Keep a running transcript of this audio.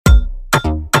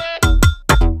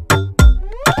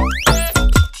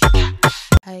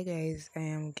Hi guys, I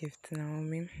am Gift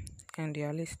Naomi and you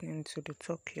are listening to the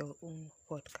Talk Your Own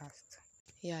podcast.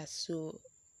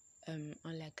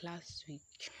 Unlike last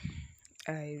week,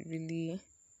 I really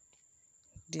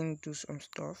didn't do some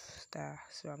stuff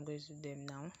so I'm going to do them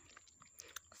now.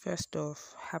 First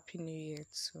off, Happy New Year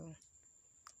to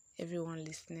everyone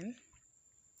listening.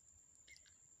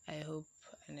 I hope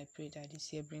and I pray that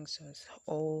this year brings us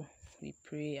all we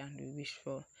pray and we wish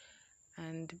for.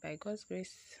 And by God's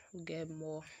grace, we'll get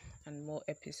more and more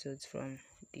episodes from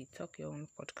the Talk Your Own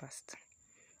podcast.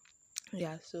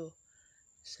 So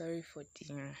sorry for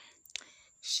the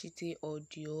shitty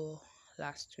audio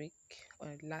last week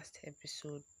or last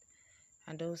episode,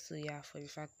 and also for the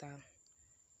fact that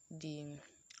the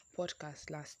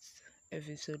podcast last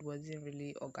episode wasn't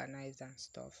really organized and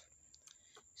stuff.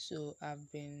 So I've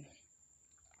been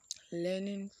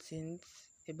learning things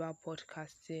about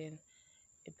podcasting,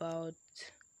 about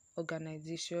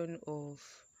organization of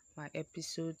my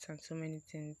episodes and so many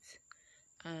things,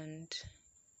 and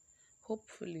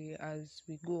hopefully as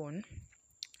we go on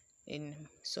in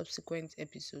subsequent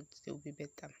episodes they will be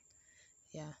better.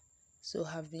 So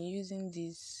I've been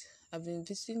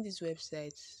visiting this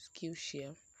website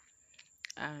Skillshare,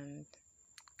 and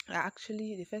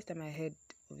actually the first time I heard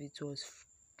of it was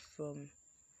from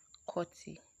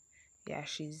Koti.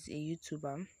 She's a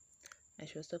YouTuber and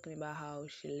she was talking about how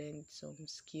she learned some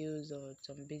skills or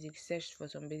searched for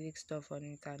some basic stuff on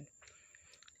it, and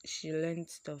she learned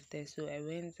stuff there. So I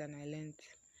went and I learned,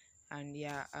 and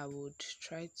I would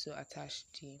try to attach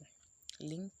the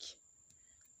link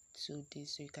to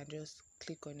this so you can just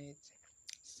click on it,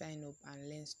 sign up and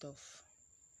learn stuff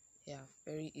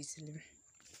very easily.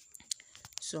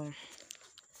 So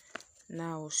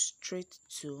now straight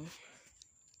to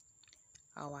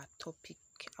our topic,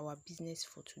 our business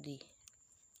for today.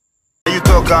 You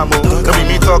talk amo, come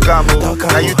me talk amo.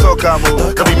 Now you talk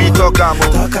amo, come me talk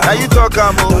amo. Now you talk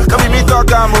amo, come me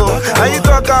talk amo. Now you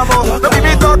talk amo, come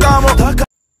me talk amo.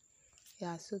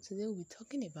 So today we'll be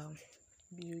talking about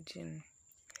building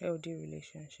healthy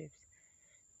relationships.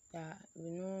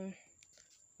 We know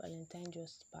Valentine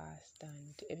just passed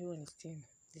and everyone is still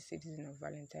the citizen of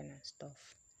Valentine and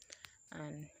stuff.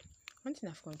 And one thing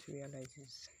I've come to realize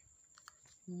is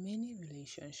many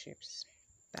relationships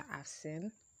that I've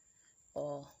seen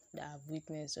or that I've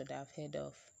witnessed or that I've heard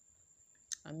of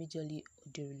are majorly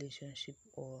the relationship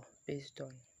or based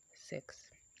on sex.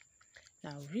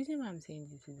 Now, the reason why I'm saying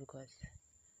this is because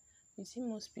you see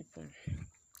most people,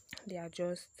 they are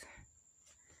just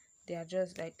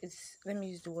like, let me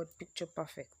use the word picture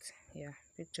perfect.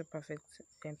 Picture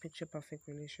perfect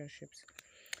relationships.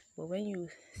 But when you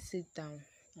sit down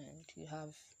and you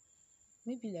have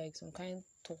maybe like some kind of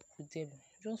talk with them,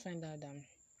 you just find out that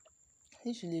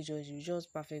this relationship is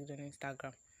just perfect on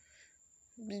Instagram.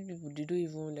 These people, they don't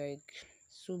even like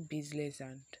so baseless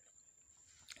and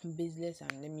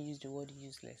let me use the word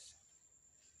useless.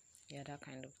 That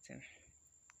kind of thing.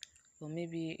 Or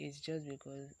maybe it's just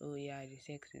because the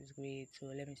sex is great, so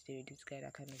let me stay with this guy,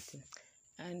 that kind of thing.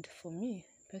 And for me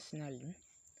personally,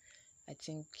 I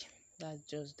think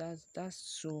that's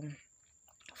so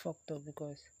fucked up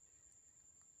because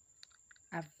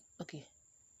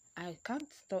I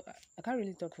can't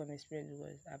really talk from experience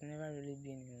because I've never really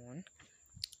been in one.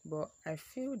 But I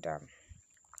feel that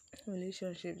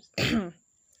relationships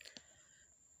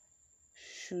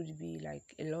should be like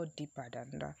a lot deeper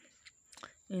than that.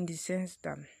 In the sense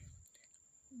that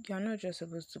you're not just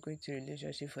supposed to go into a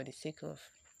relationship for the sake of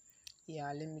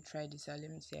let me try this out, let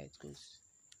me see how it goes.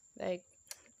 Like,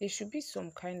 there should be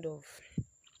some kind of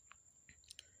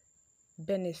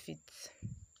benefits.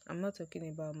 I'm not talking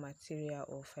about material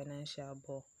or financial,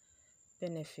 but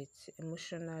benefits.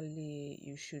 Emotionally,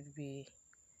 you should be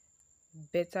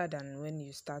better than when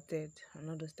you started and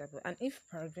all those type of. And if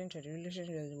peradventure the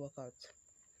relationship doesn't work out,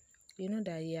 you know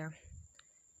that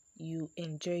you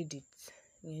enjoyed it.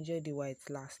 You enjoyed it while it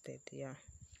lasted.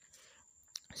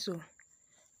 So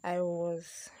I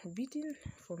was reading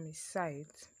from a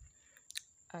site.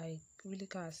 I really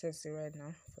can't access it right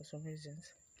now for some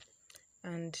reasons.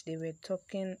 And they were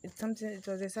talking, it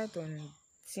was a site on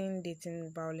teen dating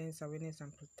violence awareness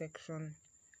and protection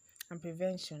and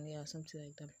prevention, something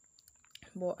like that.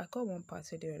 But I got one part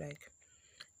where they were like,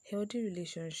 healthy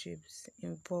relationships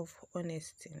involve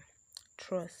honesty,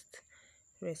 trust,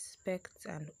 respect,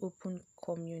 and open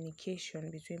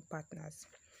communication between partners,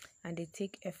 and they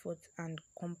take effort and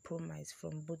compromise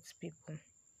from both people.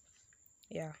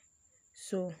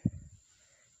 So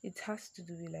it has to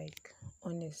do with like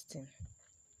honesty.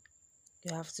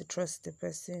 You have to trust the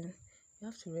person. You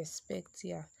have to respect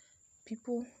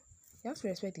people. You have to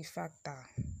respect the fact that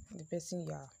the person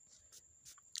you are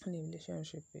in a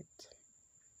relationship with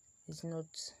is not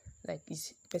like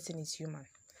is person is human.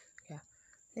 Yeah.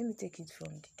 Let me take it from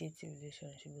the dating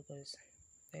relationship because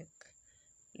like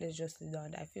let's just sit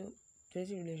down. I feel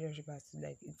dating relationship has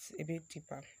like it's a bit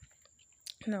deeper.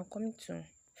 Now coming to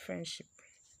friendship.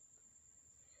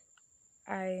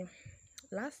 I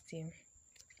last year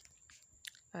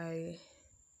I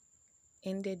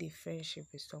ended a friendship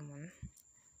with someone.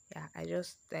 Yeah, I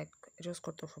just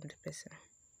cut off from the person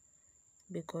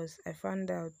because I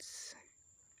found out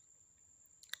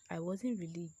I wasn't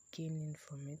really gaining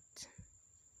from it.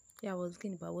 Yeah, I was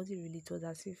gaining, but I wasn't really. It was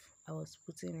as if I was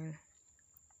putting in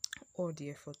all the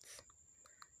effort,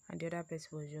 and the other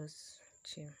person was just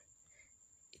chill.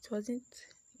 It wasn't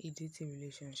a dating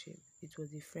relationship. It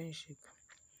was a friendship.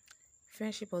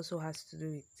 Friendship also has to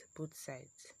do with both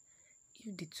sides.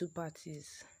 If the two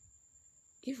parties,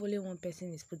 if only one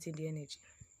person is putting the energy,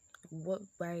 what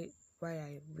why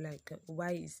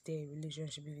is there a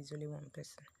relationship if it's only one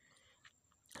person?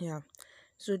 Yeah.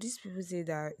 So these people say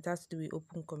that it has to do with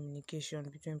open communication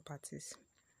between parties.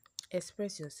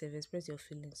 Express yourself, express your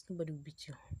feelings. Nobody will beat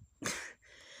you.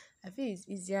 I feel it's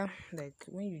easier like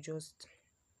when you just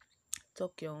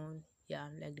talk your own, yeah,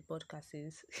 like the podcast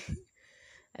is.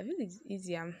 I feel it's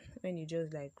easier when you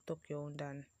just like talk your own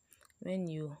than when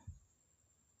you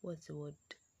what's the word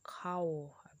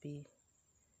cow be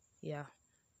yeah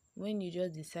when you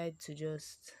just decide to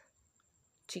just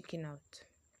chicken out.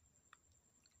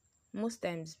 Most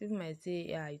times people might say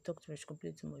yeah you talk too much,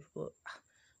 complain too much, but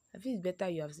I feel it's better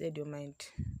you have said your mind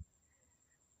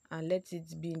and let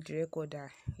it be in the record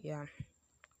that yeah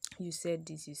you said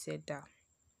this, you said that.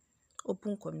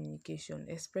 Open communication,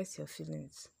 express your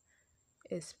feelings,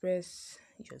 express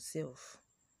yourself.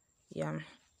 Yeah.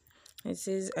 It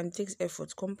says and takes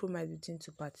effort, compromise between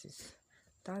two parties.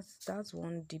 That's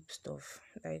one deep stuff.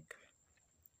 Like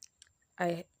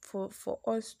for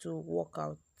us to work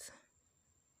out,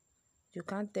 you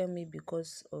can't tell me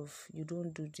because of you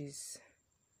don't do this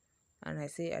and I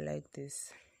say I like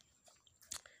this.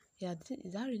 Yeah,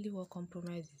 is that really what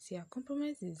compromise is? Yeah,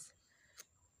 compromise is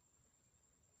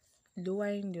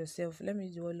lowering yourself. Let me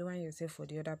do lowering yourself for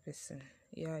the other person.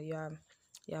 Yeah, you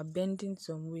are bending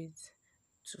some weight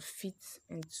to fit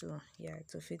into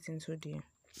the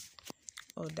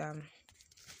other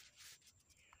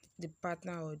the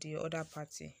partner or the other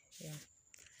party. Yeah.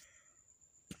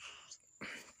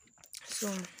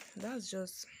 So that's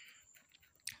just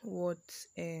what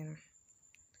um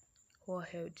what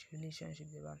healthy relationship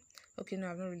is about. Okay, no,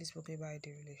 I've not really spoken about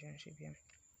the relationship here.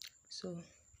 So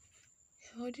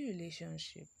healthy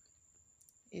relationship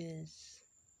is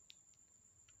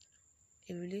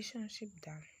a relationship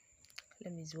that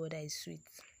let me see what that is sweet.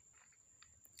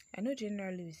 I know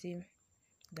generally we say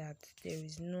that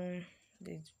there's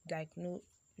like no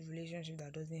relationship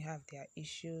that doesn't have their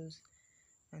issues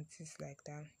and things like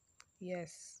that.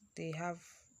 Yes, they have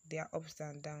their ups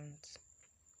and downs.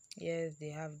 Yes, they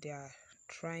have their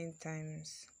trying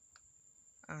times,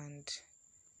 and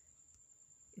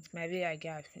it might be like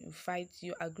yeah, you fight,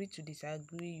 you agree to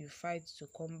disagree, you fight to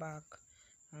come back,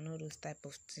 and all those type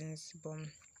of things. But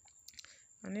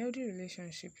an healthy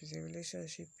relationship is a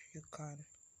relationship you can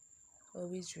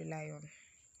always rely on.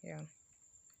 Yeah,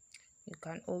 you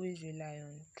can always rely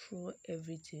on through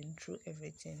everything.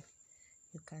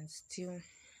 You can still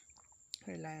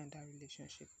rely on that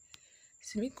relationship.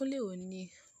 Simikole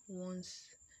Oni once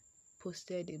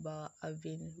posted about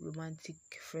having romantic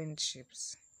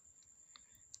friendships.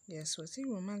 Yes, was it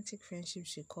romantic friendship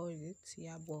she called it?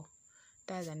 Yeah, but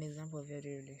that's an example of a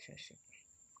relationship.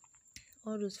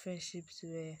 All those relationships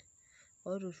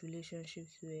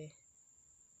where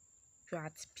you're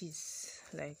at peace,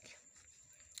 like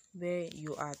where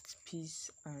you're at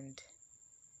peace and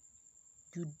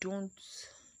you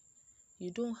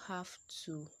don't have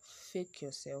to fake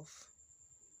yourself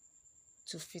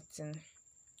to fit in.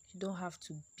 You don't have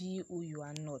to be who you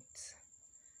are not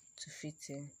to fit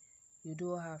in. You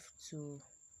don't have to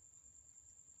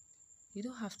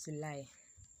lie.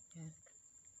 Yeah.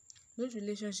 Those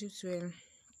relationships where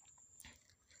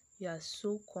you are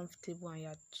so comfortable and you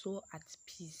are so at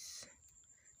peace.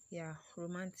 Yeah,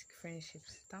 romantic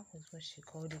friendships. That was what she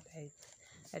called it.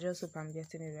 I just hope I'm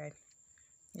getting it right.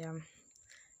 Yeah.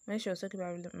 When she was talking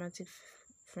about romantic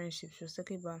friendships, she was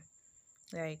talking about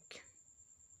like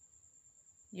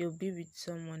you'll be with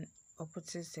someone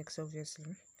opposite sex,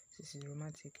 obviously. This is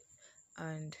romantic,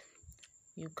 and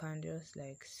you can just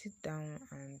like sit down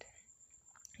and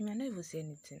you might not even say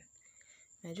anything.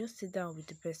 You might just sit down with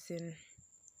the person,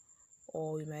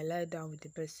 or you might lie down with the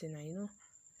person, and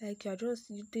like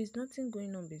there's nothing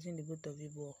going on between the both of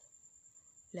you, but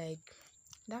like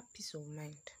that peace of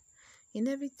mind in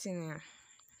everything.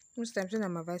 Most times when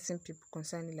I'm advising people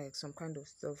concerning like some kind of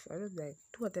stuff, I just like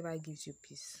do whatever gives you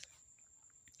peace.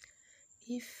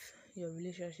 If your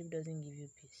relationship doesn't give you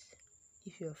peace,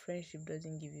 if your friendship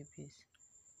doesn't give you peace,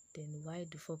 then why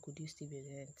the fuck would you still be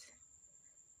doing it?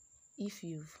 If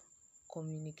you've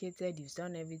communicated, you've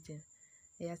done everything,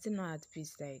 and you're still not at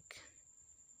peace, like,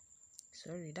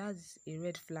 sorry, that's a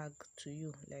red flag to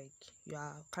you. Like, you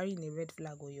are carrying a red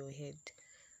flag on your head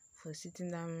for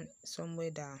sitting down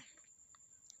somewhere that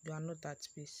you are not at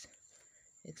peace.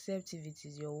 Except if it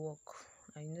is your work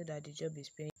and you know that the job is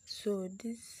paying. So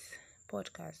this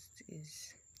podcast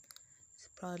is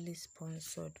proudly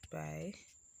sponsored by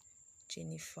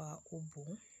Jennifer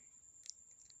Obo,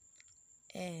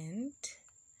 and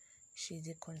she's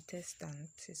a contestant.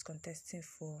 She's contesting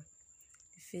for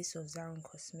the Face of Zaron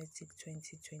Cosmetic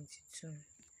 2022.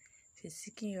 She's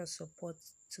seeking your support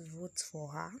to vote for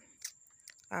her.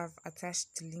 I'll attach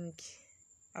the link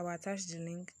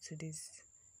to this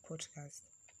podcast.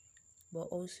 But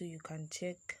also you can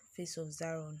check Face of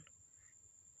Zaron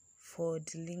for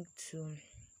the link to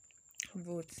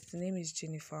vote. The name is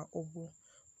Jennifer Obo.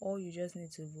 All you just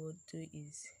need to do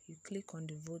is you click on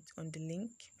the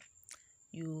link,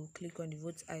 you click on the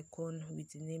vote icon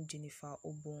with the name Jennifer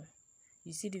Obo.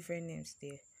 You see different names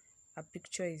there. A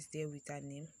picture is there with her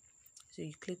name. So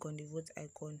you click on the vote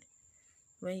icon.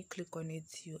 When you click on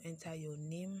it, you enter your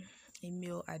name,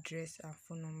 email address, and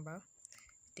phone number.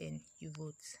 Then you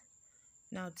vote.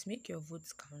 Now, to make your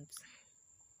votes count,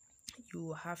 you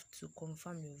will have to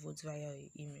confirm your vote via your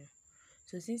email.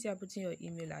 So since you are putting your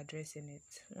email address in it,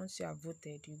 once you have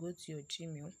voted, you go to your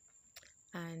Gmail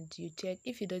and you check.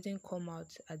 If it doesn't come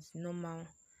out as normal,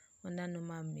 under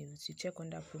normal mails, you check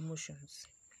under promotions.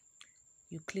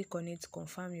 You click on it,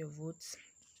 confirm your votes,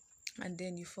 and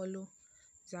then you follow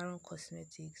Zaron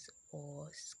Cosmetics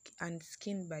and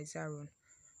Skin by Zaron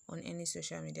on any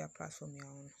social media platform you're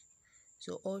on.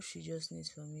 So all she just needs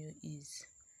from you is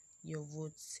your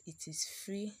votes. It is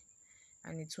free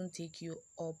and it won't take you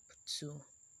up to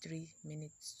 3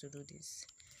 minutes to do this.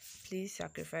 Please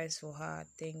sacrifice for her.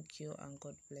 Thank you and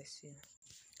God bless you.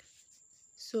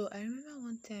 So I remember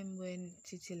one time when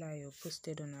Titilayo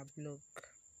posted on her blog,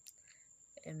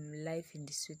 Life in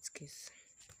the Suitcase.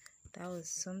 That was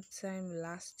sometime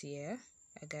last year,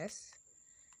 I guess.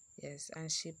 Yes,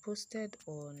 and she posted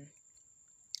on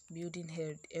building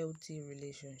healthy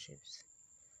relationships.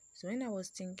 So when I was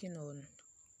thinking on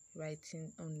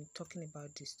talking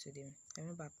about this today, I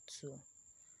went back to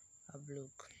her blog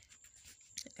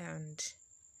and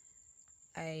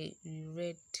I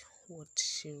read what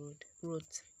she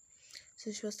wrote.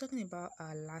 So she was talking about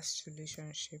her last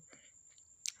relationship,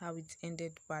 how it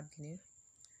ended badly,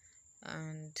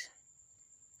 and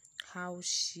how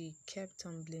she kept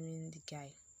on blaming the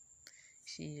guy.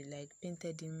 She like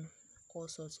painted him all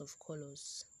sorts of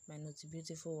colors, minus the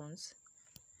beautiful ones.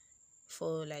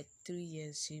 For like 3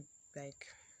 years, she like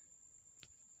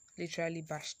literally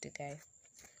bashed the guy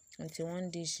until one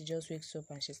day she just wakes up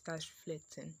and she starts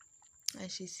reflecting,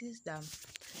 and she sees that,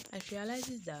 and she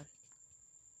realizes that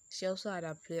she also had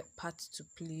a part to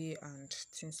play and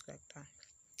things like that.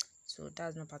 So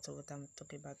that's not part of what I'm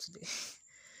talking about today.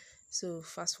 So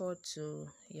fast forward to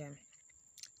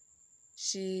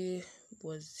she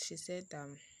said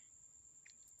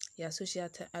so she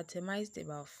itemized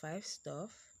about 5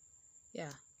 stuff.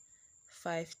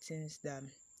 5 things that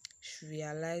she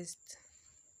realized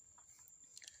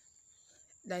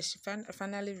that she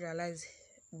finally realized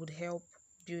would help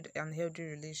build an healthy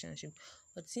relationship.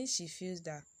 But since she feels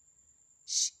that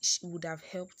she would have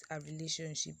helped a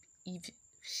relationship if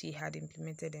she had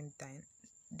implemented them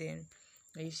then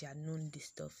or if she had known this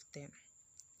stuff then.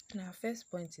 Now, first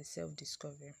point is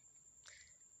self-discovery.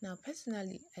 Now,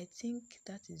 personally, I think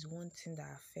that is one thing that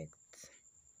affects.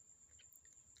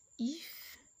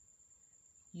 If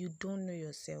you don't know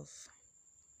yourself,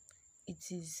 if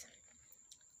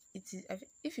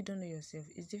you don't know yourself,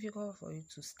 it's difficult for you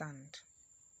to stand.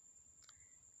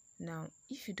 Now,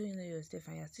 if you don't know yourself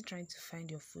and you're still trying to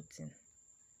find your footing,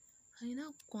 and you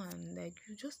now go and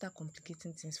you just start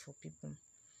complicating things for people,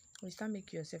 you start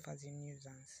making yourself as a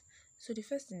nuisance. So the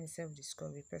first thing is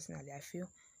self-discovery. Personally, I feel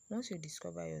once you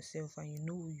discover yourself and you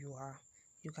know who you are,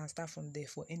 you can start from there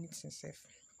for anything safe.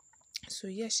 So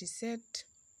she said,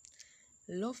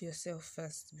 love yourself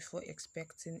first before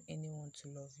expecting anyone to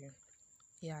love you.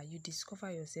 You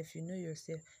discover yourself, you know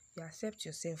yourself, you accept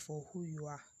yourself for who you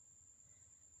are.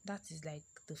 That is like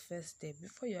the first step.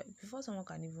 Before someone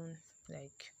can even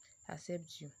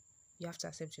accept you, you have to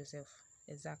accept yourself.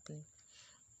 Exactly.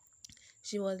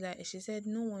 She said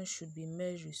no one should be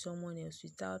merged with someone else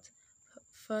without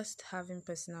first having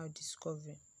personal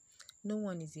discovery. No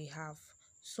one is a half.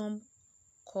 Some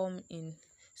come in.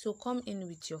 So come in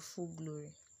with your full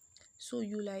glory. So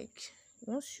you like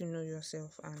once you know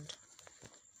yourself and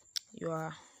you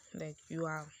are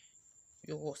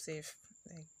yourself,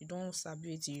 like you don't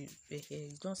sabi you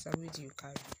don't sabi you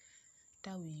carry.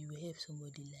 That way you help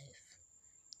somebody life.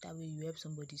 That way you help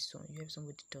somebody's son, you help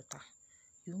somebody's daughter.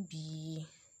 You won't be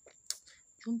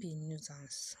a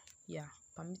nuisance. Yeah,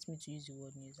 permit me to use the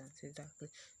word nuisance, exactly.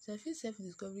 So I feel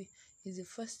self-discovery is the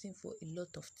first thing for a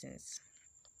lot of things.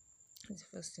 It's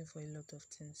the first thing for a lot of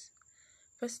things.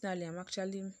 Personally, I'm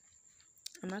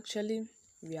actually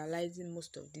realizing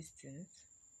most of these things,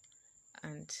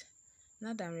 and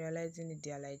now that I'm realizing it,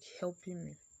 they are like helping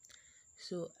me.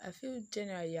 So I feel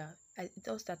generally, yeah, it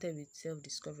all started with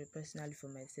self-discovery personally for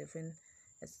myself. When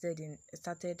I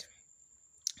started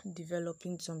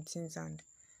developing some things and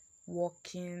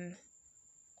working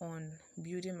on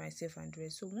building myself and the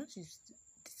rest. So once you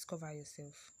discover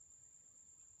yourself,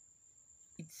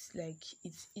 it's like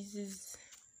it eases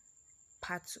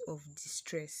part of the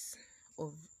stress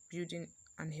of building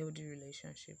an healthy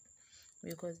relationship,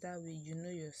 because that way you know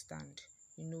your stand,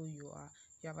 you know you are,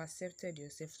 you have accepted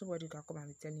yourself. Nobody can come and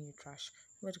be telling you trash.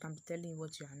 Nobody can be telling you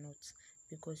what you are not,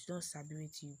 because you don't sabi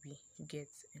what you be. You get.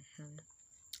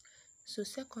 So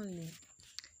secondly,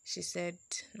 she said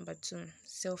number 2,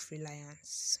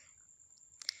 self-reliance.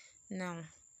 Now,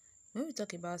 when we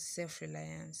talk about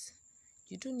self-reliance,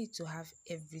 you don't need to have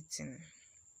everything,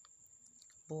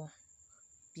 but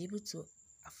be able to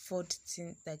afford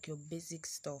things like your basic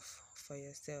stuff for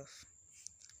yourself.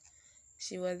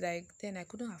 She was like, then I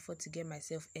couldn't afford to get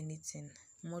myself anything,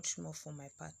 much more for my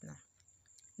partner.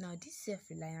 Now, this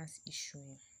self-reliance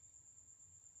issue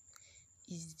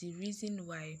is the reason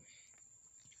why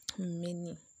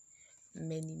many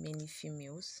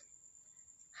females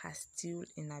are still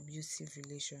in abusive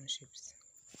relationships,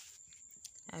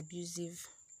 abusive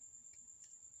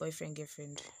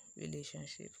boyfriend-girlfriend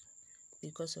relationship,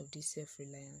 because of this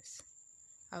self-reliance.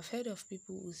 I've heard of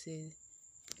people who say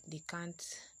they can't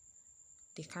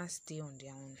stay on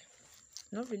their own.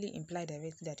 Not really imply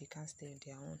directly that they can't stay on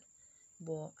their own,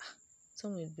 but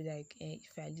some will be like,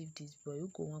 if I leave this boy, who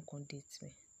go one can date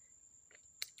me?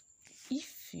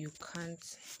 If you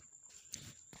can't,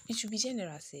 it should be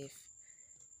general safe.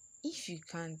 If you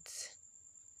can't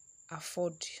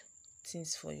afford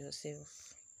things for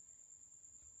yourself,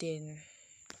 then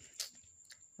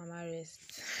mama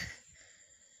rest.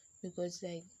 Because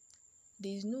like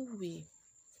there is no way.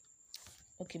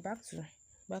 Okay, back to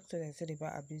what I said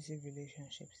about abusive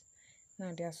relationships.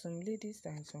 Now there are some ladies that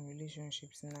are in some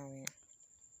relationships now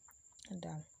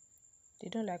that they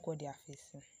don't like what they are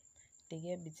facing. They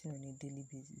get beaten on a daily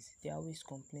basis. They are always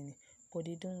complaining, but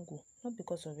they don't go. Not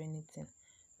because of anything,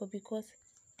 but because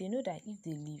they know that if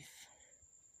they leave,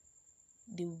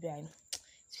 they will be like,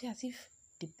 it's as if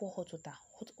they pour hot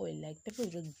oil, like people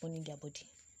will just be burning their body.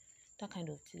 That kind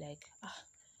of thing, like,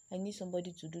 I need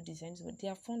somebody to do this. They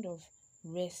are fond of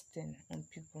resting on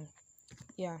people.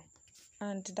 Yeah.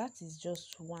 And that is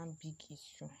just one big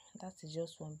issue.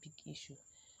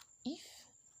 If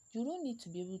you don't need to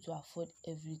be able to afford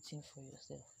everything for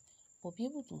yourself, but be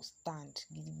able to stand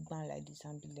gidigban like this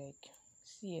and be like,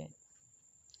 see,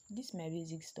 this my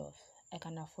basic stuff. I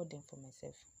can afford them for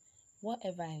myself.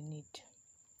 Whatever I need,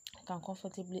 I can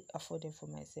comfortably afford them for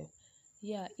myself.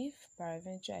 Yeah, if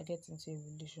peradventure I get into a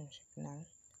relationship now,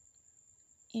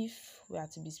 if we are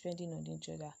to be spending on each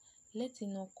other, let it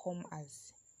not come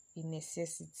as a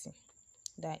necessity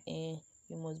that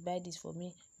you must buy this for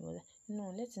me.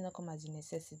 No, let it not come as a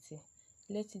necessity.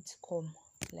 Let it come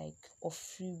like of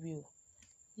free will.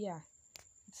 Yeah,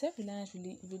 self-reliance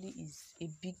really is a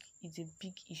big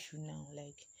issue now,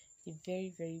 like a very,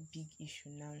 very big issue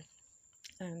now.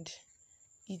 And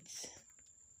it's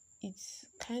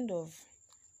kind of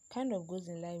goes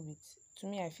in line with, to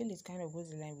me I feel it kind of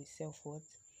goes in line with self-worth,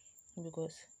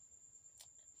 because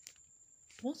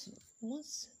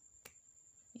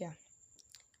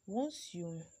once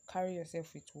you carry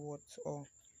yourself with worth, or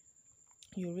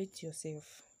you rate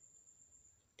yourself,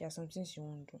 there are some things you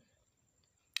won't do.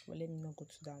 But let me not go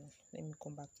to that one. Let me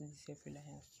come back to the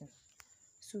self-reliance thing.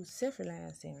 So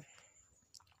self-reliance,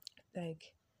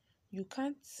 like you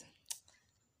can't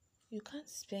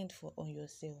spend on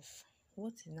yourself.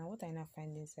 What I now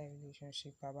find inside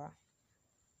relationship, Baba?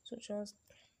 So just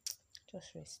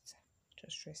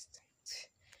rest.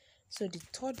 So the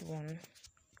third one,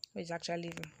 which is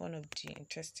actually one of the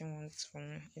interesting ones for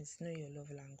me, is know your love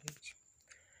language.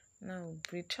 Now,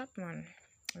 Gray Chapman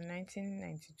in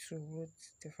 1992 wrote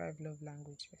the 5 love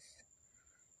languages,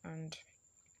 and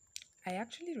I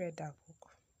actually read that book.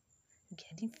 Okay,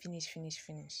 I didn't finish,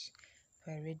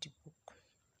 but I read the book,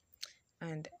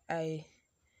 and I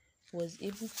was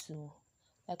able to,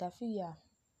 like, I feel, yeah,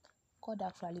 God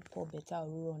actually poured better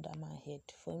oil under my head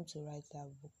for him to write that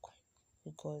book,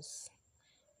 because,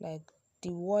 like, the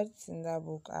words in that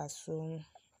book are so,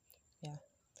 yeah.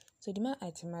 So the man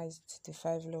itemized the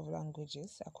 5 love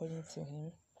languages according to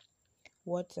him: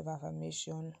 words of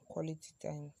affirmation, quality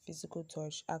time, physical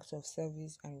touch, acts of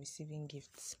service, and receiving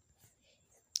gifts.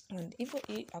 And even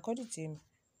according to him,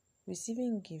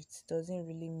 receiving gifts doesn't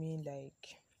really mean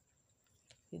like,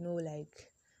 like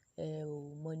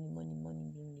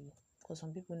money. Because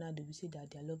some people now, they will say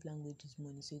that their love language is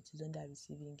money, so it is under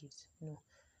receiving gifts. No,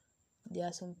 there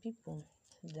are some people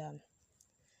that,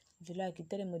 if you like, you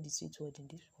tell them all the sweet word in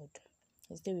this world,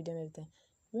 you stay with them every time.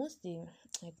 Once you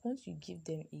give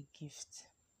them a gift,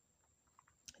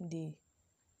 they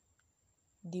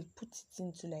put it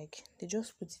into, like, they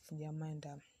just put it in their mind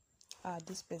that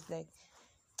this person, like,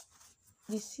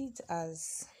 they see it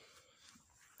as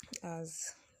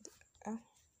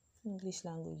English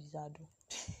language is hard.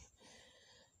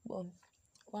 But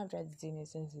what I'm trying to say in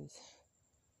essence is,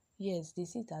 yes, they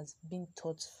see it as being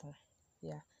thoughtful.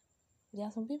 Yeah, there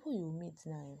are some people you meet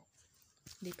now,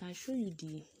 they can show you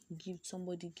the gift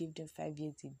somebody gave them 5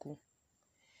 years ago,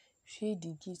 show you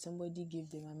the gift somebody gave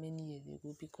them how many years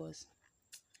ago, because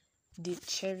they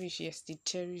cherish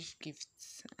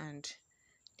gifts, and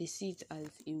they see it as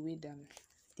a way that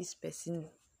this person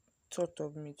thought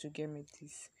of me to get me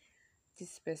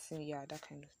this person, yeah, that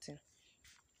kind of thing.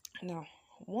 Now,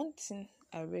 one thing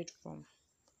I read from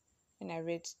when I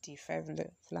read the 5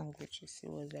 love languages, it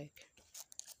was like,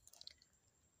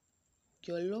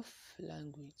 your love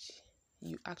language,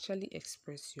 you actually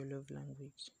express your love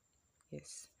language.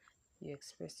 Yes, you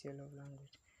express your love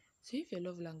language. So if your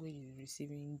love language is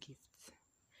receiving gifts,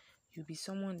 you'll be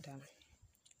someone that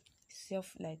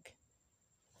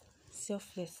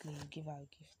selflessly give out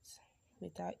gifts,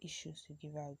 without issues to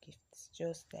give out gifts,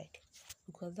 just like,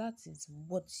 because that is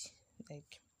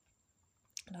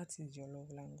your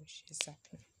love language,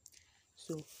 exactly.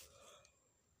 So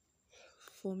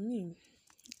for me,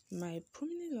 my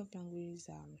prominent love languages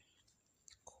are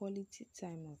quality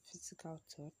time and physical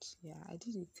touch. Yeah, I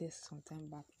did a test some time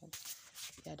back, but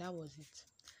yeah, that was it.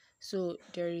 So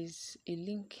there is a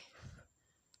link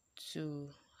to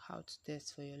how to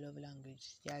test for your love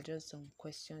language. There are just some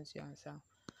questions you answer,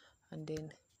 and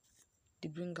then they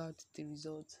bring out the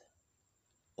result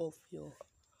of the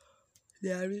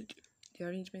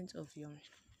arrangement of your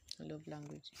love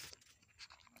language.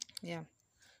 Yeah.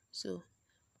 So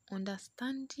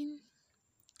understanding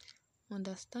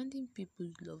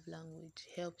people's love language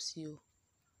helps you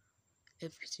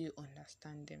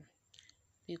understand them,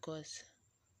 because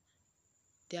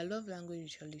their love language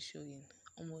usually show in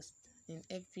almost in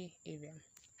every area.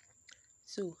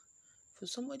 So for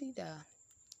somebody that,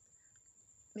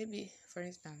 maybe for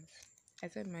instance, I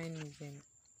said mine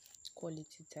is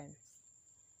quality time.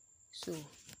 So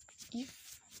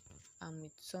if I'm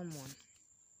with someone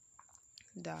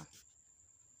that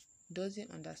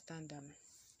doesn't understand them,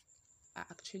 I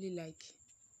actually like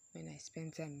when I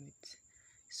spend time with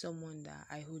someone that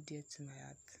I hold dear to my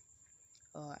heart,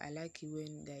 or I like it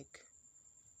when, like,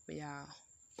 we are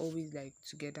always like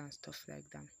together and stuff like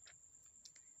that.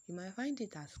 You might find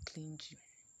it as clingy,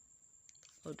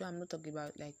 although I'm not talking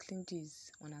about, like, clingy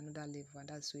is on another level and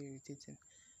that's so irritating.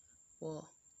 But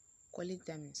quality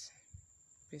time is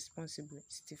responsible,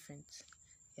 it's different.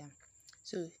 Yeah.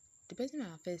 So the person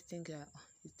might first think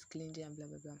it's clingy and blah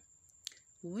blah blah.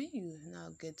 But when you now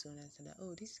get to understand that,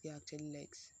 oh, this girl actually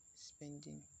likes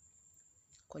spending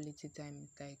quality time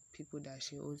with, like, people that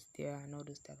she holds there and all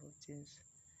those type of things,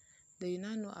 then you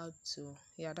now know how to,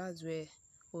 that's where,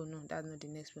 oh no, that's not the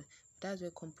next one. That's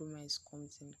where compromise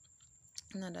comes in.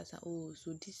 Now that's oh,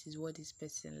 so this is what this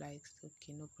person likes.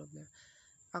 Okay, no problem.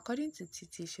 According to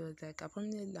Titi, she was like, her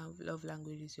prominent love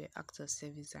languages were acts of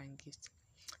service and gifts.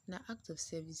 Now, acts of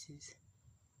service is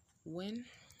when,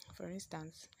 for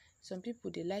instance, some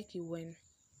people, they like it when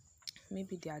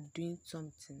maybe they are doing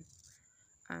something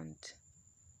and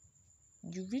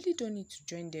you really don't need to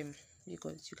join them,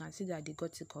 because you can see that they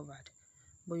got it covered,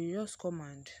 but you just come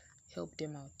and help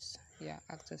them out. Yeah,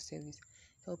 act of service,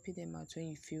 helping them out when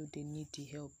you feel they need the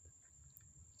help.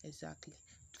 Exactly.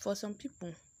 For some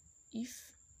people, if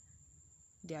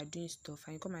they are doing stuff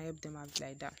and you come and help them out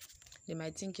like that, they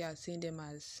might think you are seeing them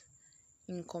as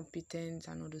incompetent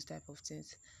and all those type of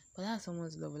things. But that's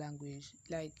someone's love language.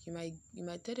 Like, you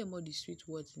might tell them all the sweet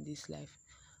words in this life,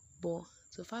 but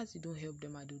so far as you don't help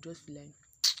them, they'll just feel like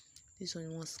this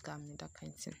one won't scam me, that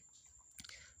kind of thing.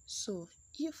 So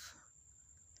if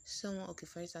someone, okay,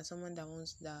 for instance, someone that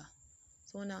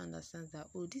understands that,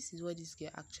 oh, this is what this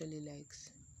girl actually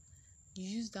likes. You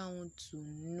use that one to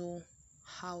know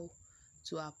how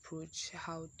to approach,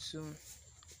 how to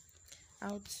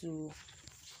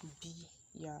be,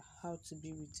 how to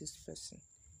be with this person.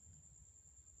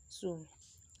 So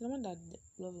someone that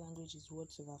love language is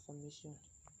words of affirmation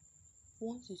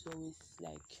wants you to always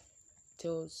like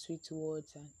tell sweet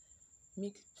words and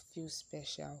make it feel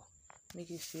special, make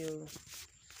it feel,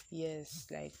 yes,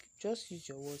 like just use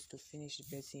your words to finish the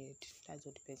person head. That's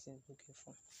what the person is looking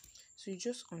for. So you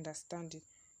just understand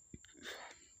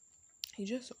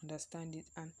it.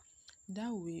 And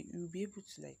that way you'll be able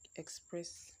to like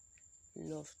express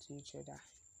love to each other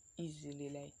easily.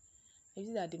 Like I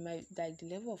see that the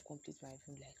level of conflict might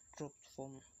even like drop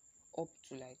from up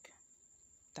to like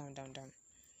down.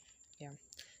 Yeah.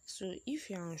 So if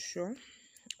you're unsure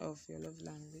of your love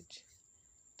language,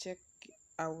 check.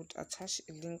 I would attach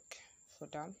a link for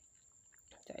that.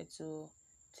 It's a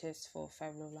test for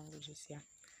 5 love languages. Yeah.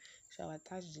 So I'll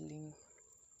attach the link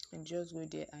and just go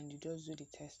there and you just do the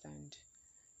test and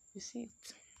you see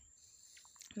it.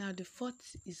 Now the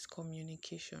fourth is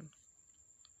communication.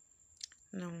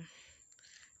 Now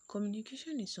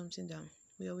communication is something that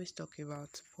we always talk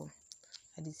about, but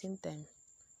at the same time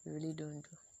we really don't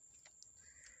do.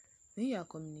 When you are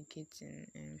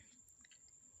communicating,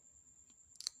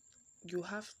 you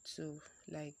have to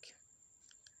like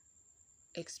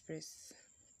express.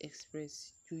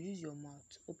 You use your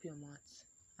mouth, open your mouth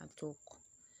and talk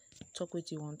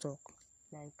what you want to talk,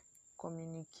 like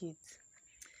communicate.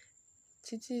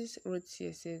 Titis wrote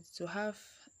here, said to have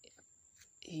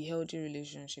a healthy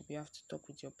relationship you have to talk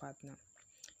with your partner.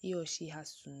 He or she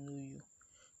has to know you.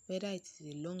 Whether it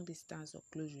is a long distance or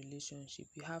close relationship,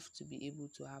 you have to be able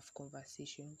to have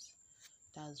conversations.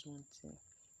 That's one thing.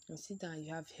 You sit down,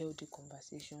 you have healthy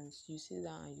conversations. You sit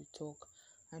down and you talk,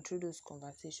 and through those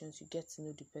conversations you get to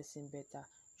know the person better.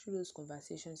 Through those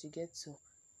conversations you get to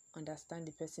understand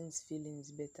the person's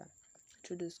feelings better.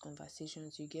 Through those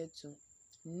conversations you get to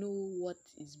know what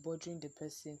is bothering the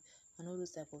person and all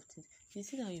those type of things. You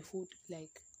sit down, you hold like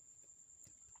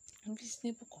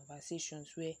reasonable conversations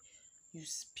where you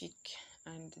speak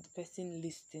and the person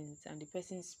listens, and the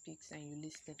person speaks and you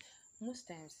listen. Most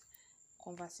times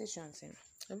conversations,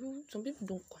 some people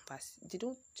don't converse, they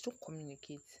don't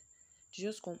communicate. They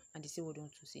just come and they say what they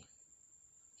want to say.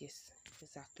 Yes,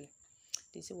 exactly.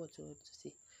 They say what they want to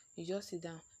say. You just sit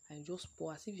down and you just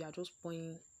pour as if you are just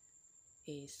pouring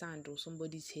a sand on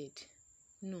somebody's head.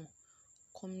 No.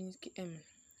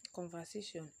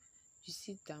 Conversation, you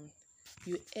sit down,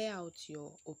 you air out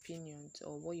your opinions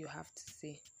or what you have to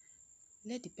say.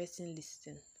 Let the person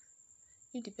listen.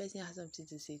 If the person has something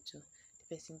to say too,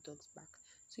 the person talks back.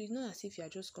 So it's not as if you are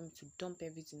just coming to dump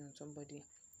everything on somebody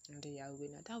and then you are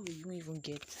going. That way you won't even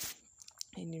get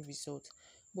any result.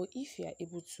 But if you are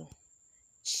able to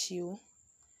chill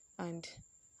and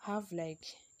have like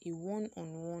a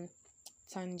one-on-one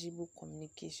tangible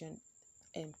communication,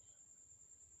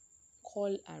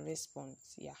 call and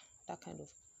response, that kind of,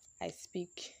 I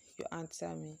speak, you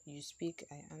answer me, you speak,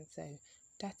 I answer you.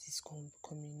 That is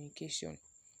communication.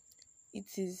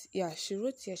 It is, she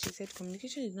wrote here, she said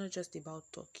communication is not just about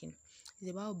talking, it's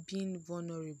about being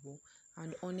vulnerable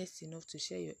and honest enough to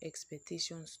share your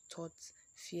expectations, thoughts,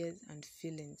 fears and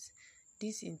feelings.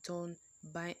 This in turn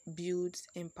builds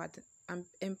empathy,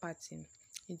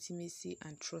 intimacy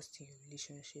and trust in your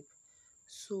relationship.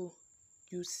 So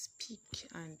you speak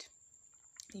and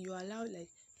you allow, like,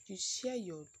 you share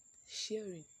your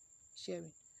sharing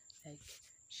like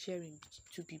sharing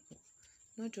to people,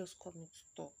 not just coming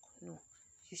to talk. No,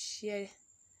 you share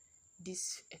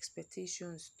these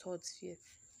expectations, thoughts, fear.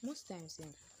 Most times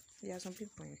there are some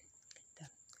people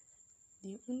that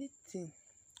the only thing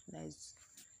that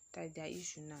their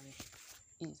issue now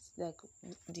is like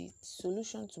the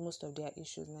solution to most of their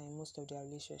issues now in most of their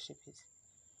relationship is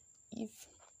if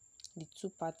the two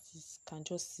parties can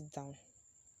just sit down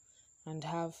and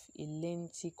have a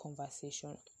lengthy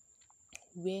conversation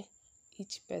where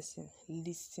each person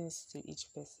listens to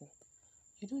each person.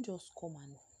 You don't just come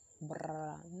and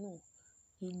no,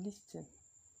 you listen.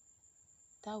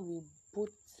 That way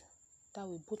both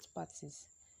parties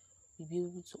will be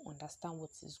able to understand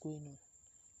what is going on.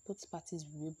 Both parties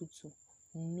will be able to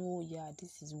know,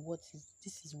 this is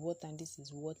what and this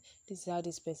is what, this is how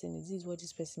this person is, this is what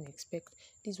this person expects,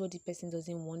 this is what this person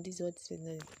doesn't want, this is what this person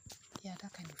doesn't.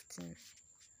 That kind of thing.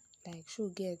 Like, sure,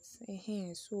 gets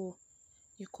so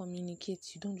you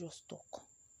communicate, you don't just talk.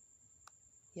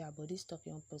 But this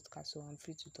talking on podcast, so I'm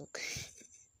free to talk.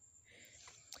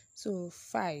 So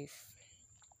 5,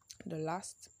 the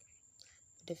last,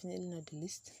 definitely not the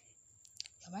least.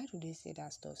 Why do they say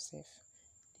that stuff, safe?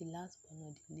 The last but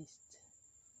not the least.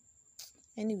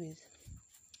 Anyways,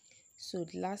 so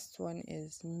the last one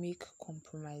is make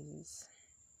compromises.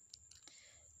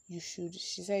 She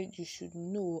said you should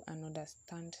know and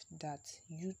understand that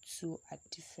you two are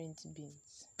different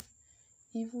beings.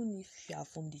 Even if you are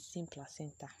from the same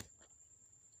placenta,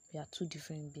 we are two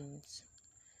different beings.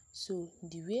 So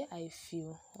the way I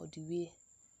feel or the way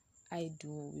I do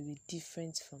will be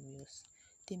different from yours.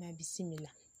 They might be similar,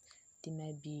 they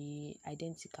might be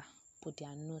identical, but they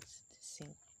are not the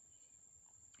same.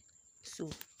 So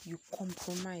you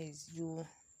compromise, you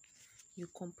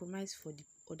compromise for the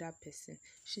other person.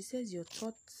 She says your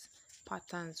thought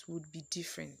patterns would be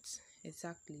different.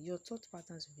 Exactly, your thought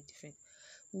patterns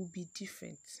will be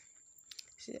different.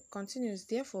 She continues,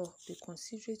 therefore, be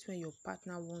considerate when your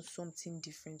partner wants something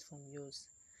different from yours.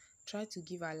 Try to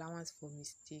give allowance for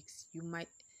mistakes. You might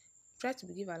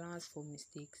give allowance for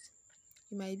mistakes.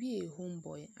 You might be a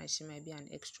homeboy and she might be an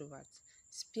extrovert.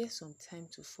 Spare some time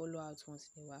to follow out once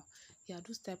in a while. Yeah,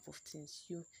 those type of things.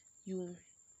 You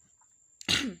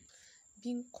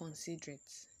being considerate,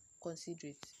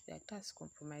 like that's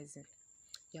compromising.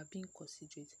 You are being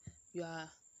considerate. You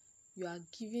are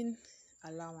giving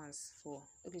allowance for,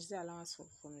 okay, say allowance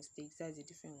for mistakes, that's a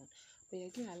different one. But you're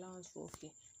giving allowance for,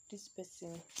 okay, this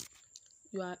person,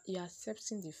 you are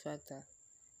accepting the fact that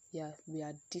we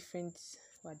are different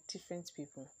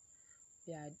people.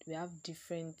 We have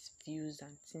different views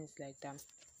and things like that.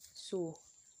 So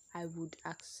I would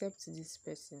accept this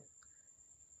person.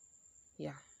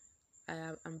 Yeah.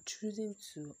 I'm choosing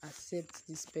to accept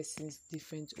this person's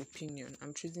different opinion.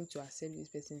 I'm choosing to accept this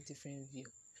person's different view.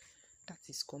 That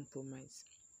is compromise.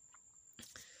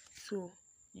 So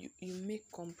you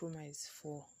make compromise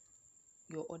for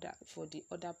the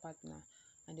other partner,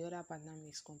 and the other partner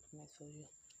makes compromise for you.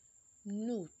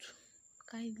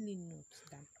 Kindly note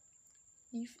that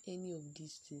if any of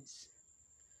these things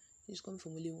is coming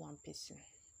from only one person,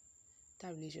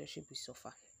 that relationship will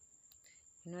suffer.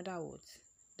 In other words,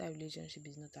 that relationship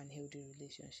is not an healthy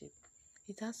relationship.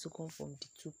 It has to come from the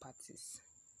two parties,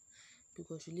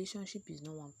 because relationship is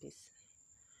not one person.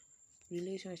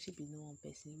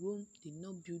 Rome did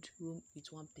not build Rome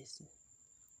with one person.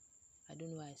 I don't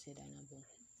know why I said that now, but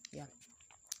yeah.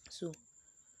 So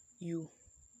you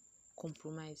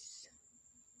compromise.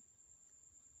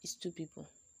 It's two people.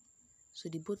 So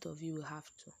the both of you will have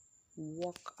to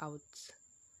work out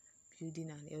building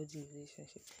an healthy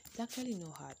relationship. It's actually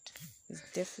not hard. It's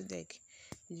definitely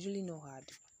it's really not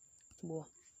hard. But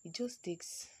it just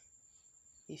takes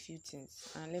a few things.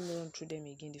 And let me run through them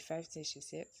again. The 5 things she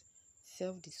said: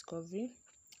 self-discovery,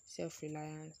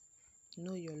 self-reliance,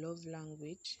 know your love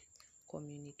language,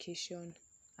 communication,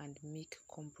 and make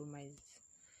compromise.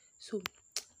 So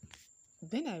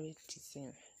when I read this,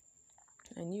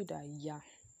 I knew that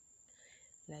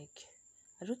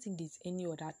I don't think there's any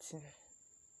other thing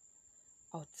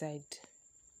outside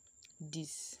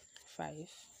these 5.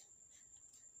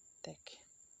 Like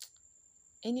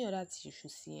any other thing you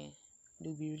should see,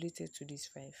 they'll be related to these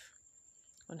 5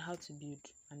 on how to build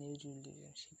an healthy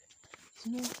relationship.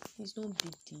 It's not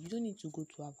big deal. You don't need to go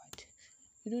to Harvard.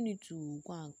 You don't need to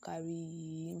go and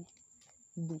carry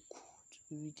book to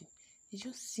be reading. It's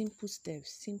just simple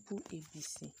steps, simple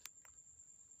ABC,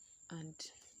 and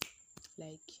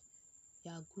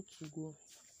you are good to go.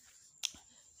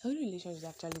 Healthy relationship is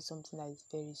actually something that is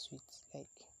very sweet,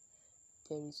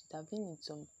 very sweet. I've been in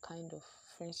some kind of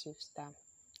friendships that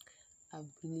I've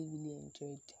really, really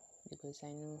enjoyed, because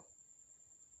I know,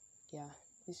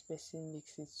 this person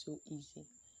makes it so easy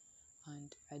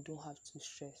and I don't have to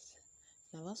stress.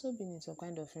 And I've also been in some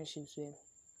kind of friendships where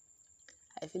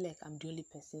I feel like I'm the only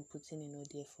person putting in all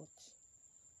the effort.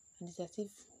 And it's as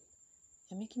if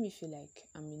you're making me feel like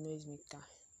I'm a noisemaker.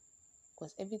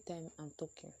 Because every time I'm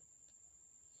talking,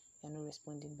 you're not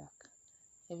responding back.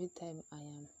 Every time I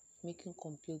am making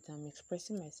complaints, I'm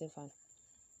expressing myself, and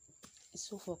it's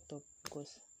so fucked up,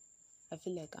 because I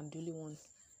feel like I'm the only one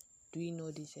doing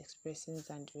all these expressions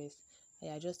and the rest.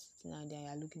 And you're just sitting out there,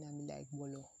 you're looking at me like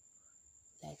bolo.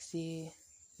 Like, say,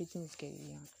 everything is getting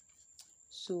young.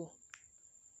 So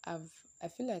I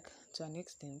feel like, to an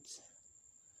extent,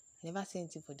 I never say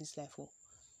anything for this life, but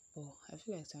I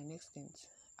feel like to an extent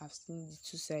I've seen the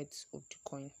two sides of the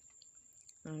coin,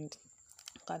 and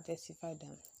I can testify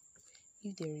that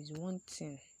if there is one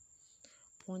thing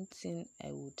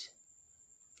I would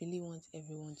really want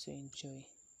everyone to enjoy,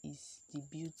 is the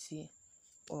beauty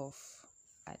of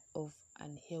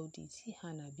an healthy, see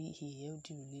Hannah be a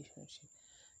healthy relationship.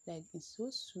 Like, it's so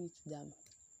sweet that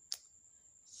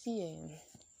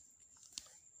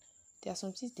there are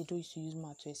some things they don't used to use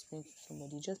mouth to explain to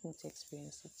somebody. You just need to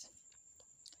experience it.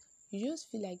 You just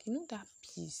feel like, that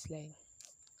peace. Like,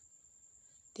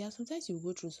 there are sometimes you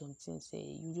go through some things,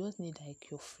 you just need like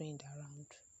your friend around.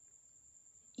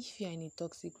 If you are in a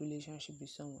toxic relationship with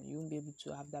someone, you won't be able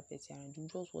to have that person around. You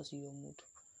just was in your mood.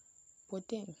 But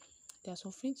then there are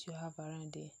some friends you have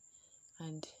around there,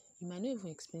 and you might not even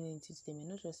explain anything to them, you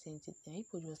might not just say anything. And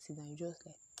people just sit down, you just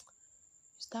like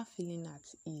you start feeling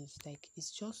at ease. Like,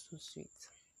 it's just so sweet.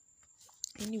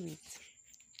 Anyway,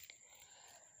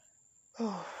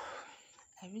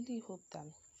 I really hope that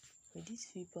with these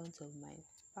few points of mine,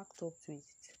 backed up with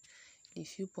the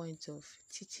few points of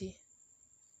Titi,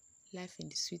 life in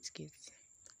the sweet kids,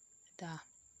 that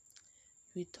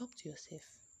you talk to yourself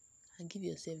and give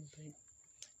yourself brain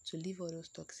to leave all those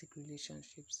toxic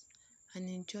relationships and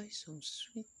enjoy some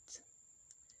sweet,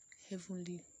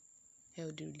 heavenly,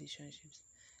 healthy relationships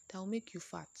that will make you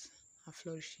fat and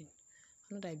flourishing.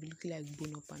 Not that I be looking like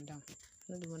bone up and down.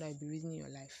 Not the one that I be reading your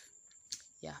life.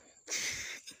 Yeah.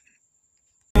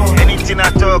 Anything I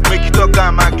talk, make you talk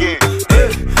am again.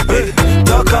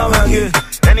 Talk am again.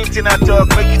 Anything I talk,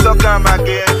 make you talk am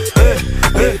again.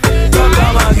 Talk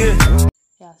am again.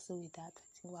 Yeah, so with that, I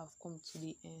think we have come to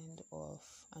the end of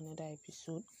another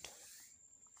episode.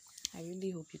 I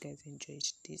really hope you guys enjoyed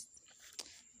this,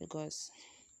 because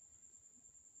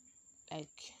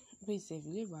like we say, if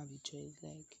you have a choice,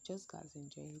 like just guys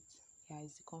enjoy it. Yeah,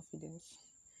 it's the confidence.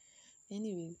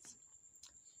 Anyways,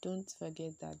 don't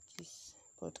forget that this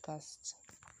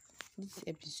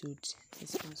episode is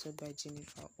sponsored by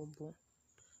Jennifer Obo,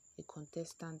 a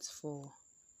contestant for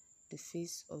the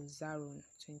Face of Zaron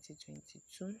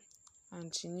 2022,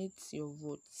 and she needs your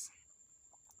votes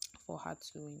for her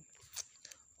to win.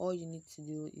 All you need to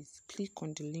do is click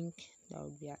on the link that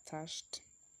will be attached,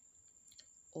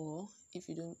 or if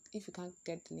you can't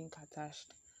get the link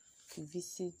attached, you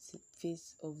visit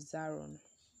Face of Zaron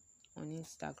on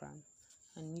Instagram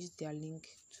and use their link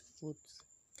to vote.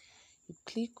 You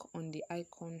click on the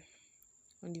icon,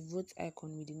 on the vote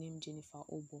icon with the name Jennifer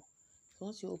Obo. So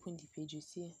once you open the page, you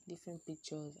see different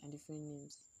pictures and different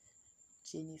names.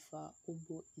 Jennifer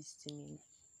Obo is the name.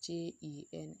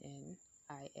 JENNIFER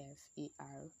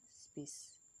space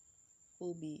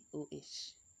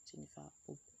OBOH. Jennifer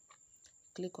Obo.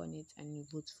 Click on it and you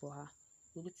vote for her.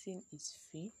 Voting is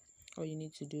free. All you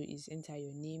need to do is enter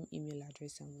your name, email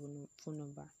address, and phone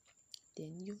number.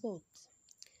 Then you vote.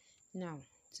 Now,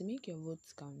 to make your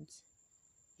votes count,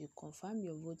 you confirm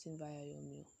your voting via your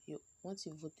mail. Once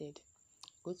you voted,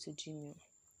 go to Gmail,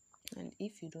 and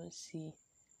if you don't see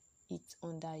it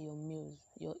under your mail,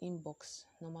 your inbox,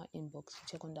 normal inbox,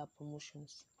 check under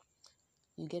promotions.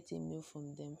 You get a mail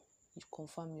from them. You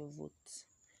confirm your votes.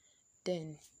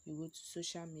 Then you go to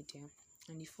social media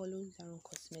and you follow Zaron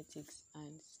Cosmetics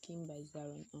and Skin by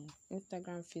Zaron on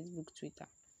Instagram, Facebook, Twitter,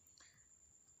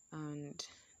 and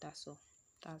that's all.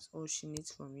 That's all she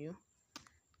needs from you.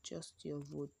 Just your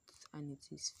vote, and it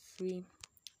is free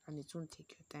and it won't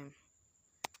take your time.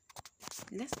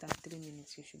 Less than 3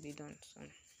 minutes you should be done. So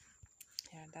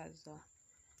yeah, that's all.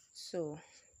 So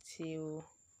till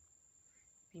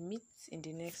we meet in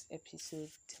the next episode,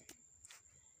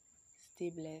 stay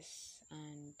blessed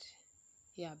and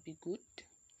be good.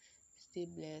 Stay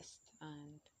blessed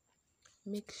and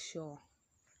make sure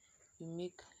you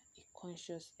make a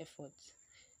conscious effort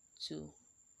to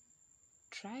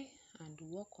try and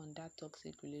work on that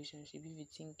toxic relationship if you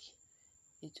think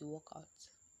it will work out.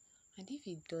 And if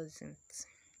it doesn't,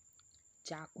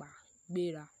 jakba,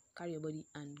 bera, carry your body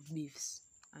and beefs.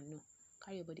 And no,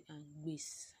 carry your body and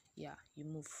waste. Yeah, you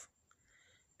move.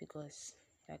 Because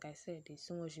like I said, there's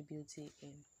so much beauty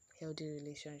in healthy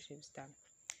relationships that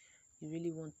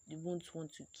you won't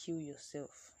want to kill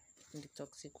yourself in the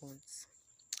toxic ones.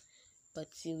 But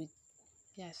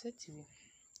I said to you.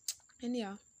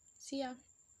 Anyhow, see ya.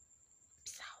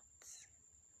 Peace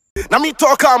out. Now me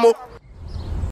talk, Amo.